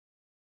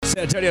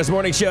San Antonio's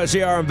Morning Show,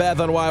 JR and Beth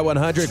on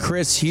Y100.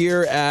 Chris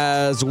here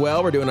as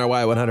well. We're doing our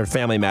Y100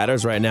 Family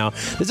Matters right now.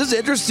 This is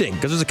interesting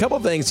because there's a couple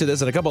things to this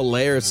and a couple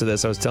layers to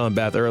this. I was telling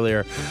Beth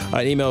earlier,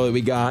 an email that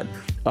we got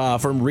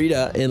from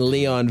Rita in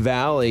Leon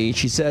Valley.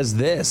 She says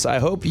this: I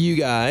hope you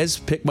guys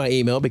pick my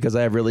email because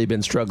I have really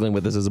been struggling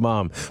with this as a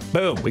mom.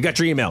 Boom, we got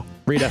your email.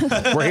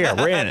 Rita, we're here.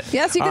 We're in it.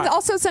 Yes, you can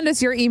also send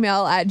us your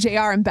email at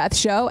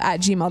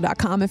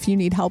jrandbethshow@gmail.com if you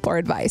need help or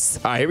advice.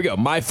 All right, here we go.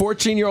 My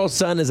 14-year-old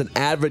son is an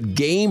avid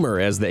gamer,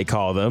 as they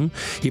call them.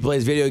 He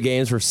plays video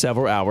games for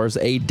several hours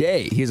a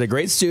day. He's a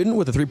great student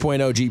with a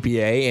 3.0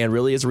 GPA and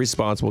really is a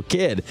responsible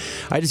kid.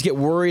 I just get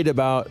worried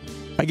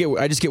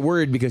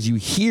because you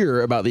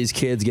hear about these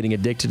kids getting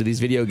addicted to these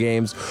video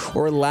games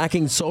or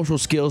lacking social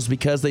skills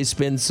because they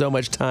spend so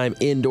much time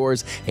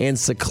indoors and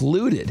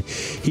secluded.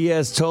 He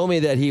has told me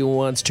that he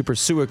wants to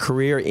pursue a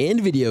career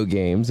in video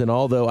games, and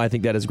although I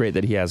think that is great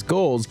that he has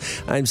goals,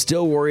 I'm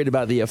still worried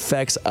about the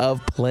effects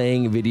of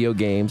playing video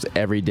games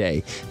every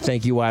day.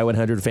 Thank you,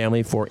 Y100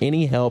 family, for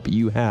any help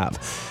you have.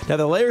 Now,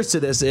 the layers to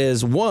this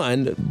is,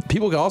 one,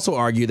 people can also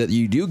argue that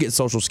you do get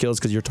social skills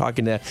because you're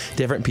talking to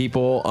different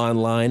people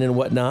online and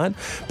whatnot.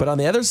 But on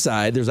the other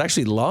side, there's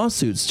actually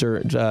lawsuits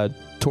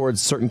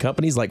towards certain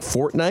companies like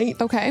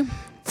Fortnite. Okay.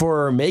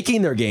 For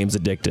making their games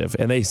addictive.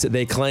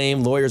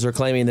 And lawyers are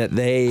claiming that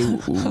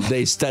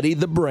they studied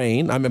the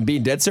brain. I'm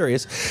being dead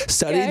serious.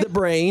 Studied the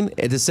brain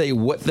to say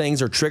what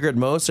things are triggered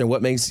most and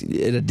what makes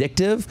it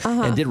addictive,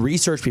 and did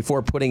research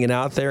before putting it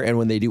out there. And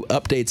when they do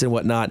updates and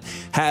whatnot,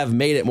 have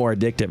made it more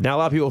addictive. Now, a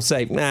lot of people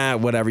say,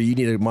 whatever, you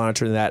need to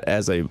monitor that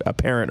as a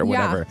parent or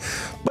whatever.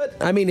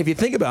 But, I mean, if you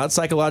think about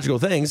psychological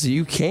things,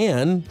 you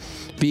can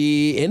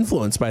be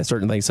influenced by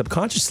certain things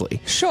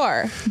subconsciously.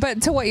 Sure.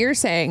 But to what you're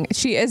saying,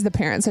 she is the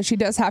parent, so she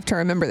does have to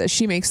remember that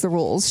she makes the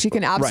rules. She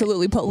can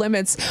absolutely put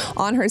limits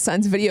on her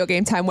son's video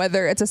game time,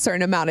 whether it's a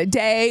certain amount a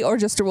day or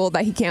just a rule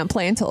that he can't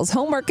play until his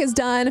homework is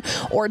done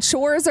or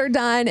chores are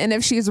done. And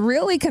if she's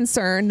really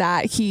concerned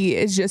that he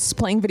is just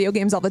playing video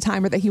games all the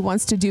time or that he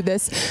wants to do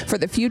this for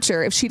the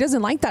future, if she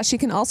doesn't like that, she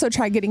can also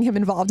try getting him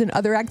involved in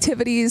other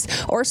activities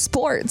or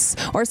sports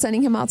or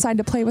sending him outside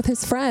to play with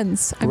his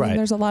friends. I mean,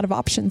 there's a lot of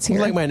options here.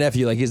 Like my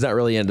nephew, he's not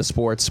really into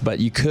sports, but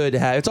you could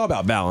have, it's all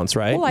about balance,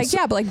 right? Well,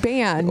 but like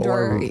band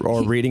or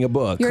reading a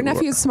book. Your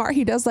nephew's smart.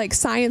 He does like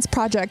science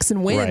projects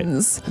and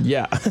wins. Right.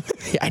 Yeah.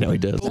 I know he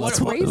does. A lot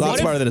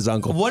smarter than his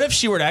uncle. What if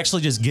she were to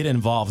actually just get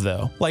involved,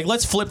 though? Like,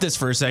 let's flip this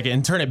for a second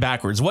and turn it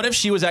backwards. What if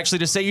she was actually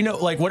to say,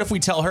 what if we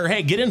tell her,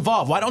 hey, get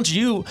involved. Why don't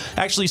you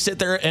actually sit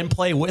there and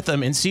play with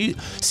him and see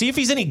if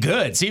he's any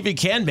good, see if he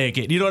can make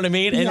it. You know what I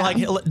mean?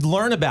 And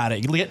learn about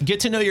it. Get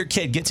to know your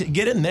kid.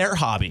 Get in their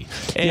hobby.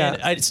 And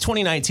it's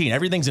 2019.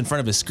 Everything's in front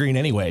of a screen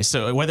anyway.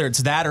 So whether it's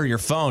that or your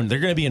phone, they're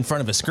going to be in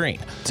front of a screen.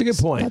 It's a good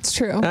point. That's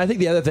true. And I think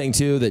the other thing,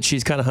 too, that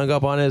she's kind of hung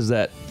up on is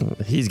that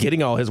he's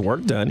getting all his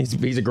work done.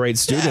 He's a great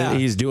student. Yeah.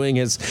 He's doing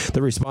the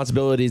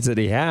responsibilities that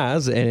he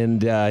has,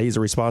 and he's a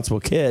responsible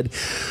kid.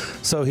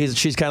 So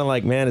she's kind of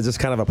like, man, is this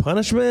kind of a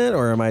punishment,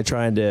 or am I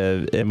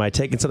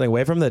taking something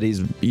away from him that he's,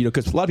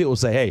 because a lot of people will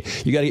say, hey,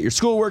 you got to get your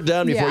schoolwork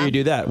done before you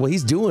do that. Well,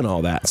 he's doing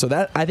all that. So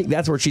I think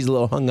that's where she's a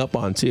little hung up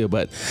on, too.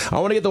 But I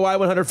want to get the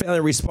Y100 family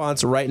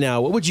response right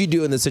now. What would you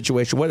do in this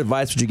situation? What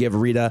advice would you give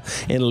Rita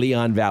in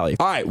Leon Valley?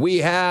 All right, we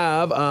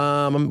have,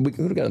 who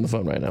do we got on the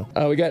phone right now?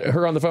 We got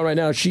her on the phone right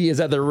now. She is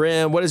at the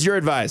rim. What is your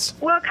advice?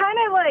 Well, kind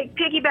of like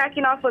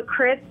piggybacking off what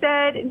Chris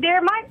said,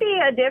 there might be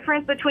a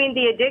difference between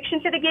the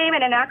addiction to the game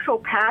and an actual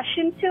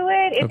passion to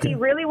it. If he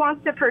really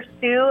wants to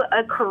pursue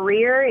a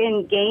career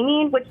in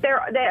gaming, which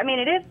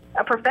it is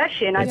a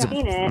profession. I've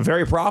seen it. A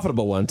very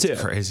profitable one, too.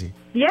 It's crazy.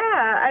 Yeah,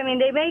 I mean,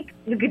 they make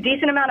a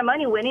decent amount of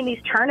money winning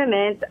these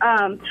tournaments.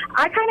 I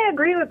kind of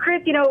agree with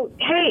Chris,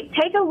 hey,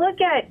 take a look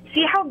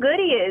see how good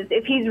he is.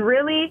 If he's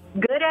really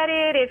good at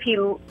it, if he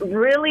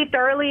really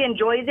thoroughly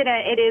enjoys it,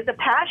 and it is a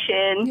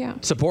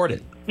passion. Support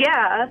it.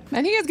 Yeah.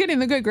 And he is getting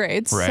the good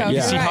grades. Right.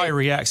 So See how he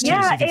reacts to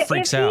it, see if he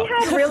freaks out. If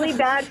he had really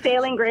bad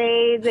failing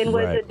grades and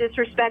was a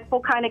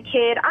disrespectful kind of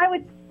kid, I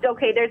would,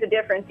 okay, there's a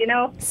difference,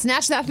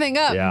 Snatch that thing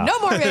up. Yeah. No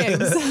more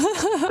games.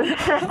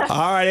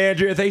 All right,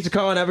 Andrea, thanks for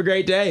calling. Have a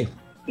great day.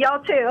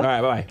 Y'all too. All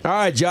right, bye. All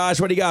right, Josh,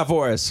 what do you got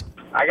for us?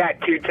 I got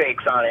two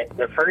takes on it.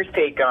 The first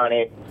take on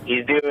it,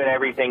 he's doing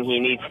everything he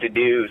needs to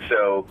do,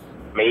 so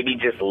maybe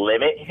just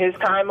limit his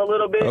time a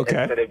little bit.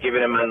 Okay. Instead of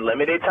giving him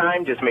unlimited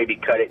time, just maybe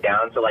cut it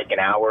down to like an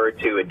hour or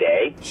two a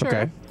day. Sure.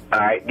 Okay. All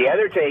right. The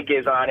other take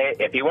is on it,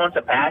 if he wants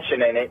a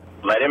passion in it,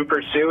 let him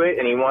pursue it,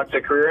 and he wants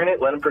a career in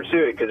it, let him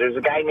pursue it, because there's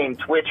a guy named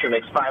Twitch who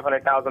makes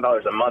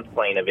 $500,000 a month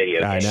playing a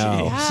video game. I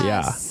know. Yes.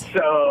 Yeah.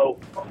 So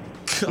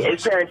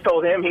his parents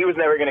told him he was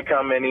never going to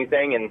come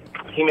anything, and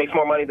he makes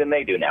more money than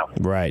they do now.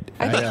 Right.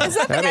 Is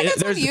that the guy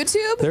that's on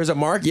YouTube? There's a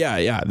market.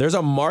 Yeah. There's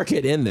a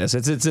market in this.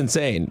 It's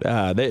insane.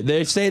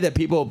 They say that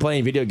people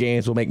playing video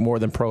games will make more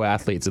than pro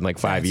athletes in like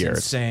 5 years.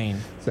 Insane.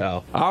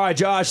 So, all right,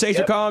 Josh, thanks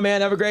for calling,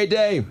 man. Have a great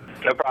day.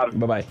 No problem.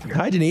 Bye-bye.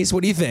 Hi, Denise.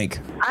 What do you think?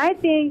 I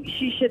think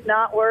she should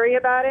not worry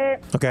about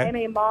it. Okay. I'm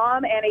a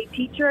mom and a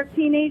teacher of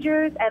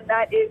teenagers, and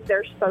that is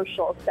their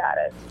social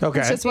status. Okay.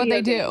 It's just what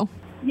they do.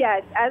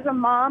 Yes, as a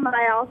mom,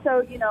 I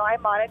also, I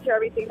monitor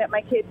everything that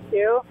my kids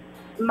do.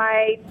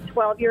 My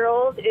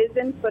 12-year-old is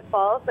in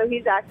football, so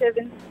he's active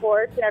in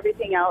sports and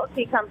everything else.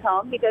 He comes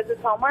home, he does his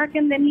homework,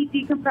 and then he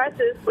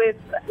decompresses with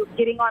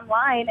getting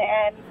online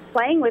and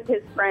playing with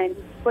his friends,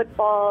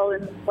 football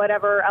and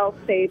whatever else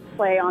they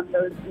play on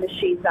those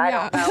machines. I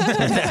don't know.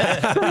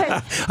 I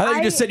thought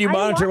you just said you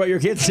monitor what your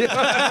kids do.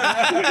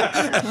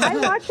 I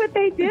watch what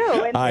they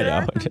do. And I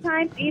there know. are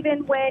sometimes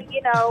even when,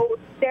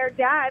 their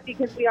dad,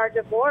 because we are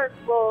divorced,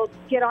 will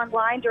get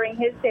online during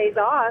his days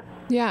off.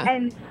 Yeah.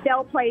 And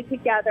they'll play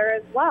together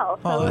as well.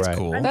 Oh, that's Right.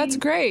 cool. That's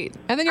great.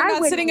 And then you're I not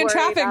wouldn't sitting in worry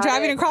traffic about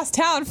driving it. across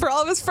town for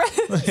all of his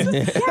friends.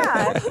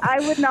 Yeah,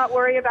 I would not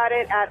worry about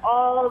it at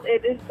all.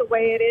 It is the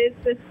way it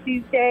is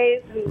these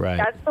days. And Right.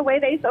 that's the way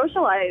they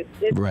socialize.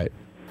 Right.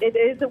 It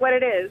is what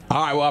it is.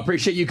 All right. Well, I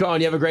appreciate you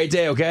calling. You have a great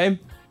day, okay?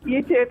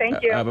 You too.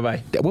 Thank you.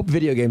 Bye-bye. What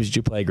video games did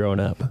you play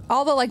growing up?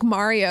 All the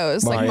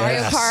Marios, like Mario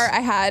Yes. Kart. I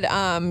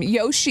had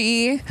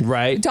Yoshi,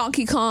 Right.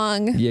 Donkey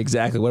Kong. Yeah,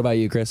 exactly. What about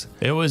you, Chris?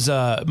 It was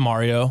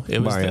Mario. It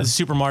was Mario. the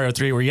Super Mario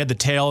 3 where you had the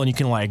tail and you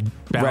can like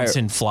bounce Right.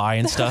 and fly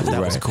and stuff. That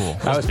was cool.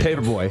 I was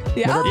Paperboy.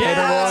 Yeah. Remember Oh,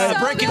 Paperboy? so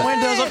breaking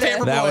windows on good.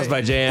 Paperboy. That was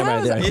my jam That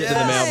right there. I was kicked it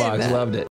in the fun. mailbox. Loved it.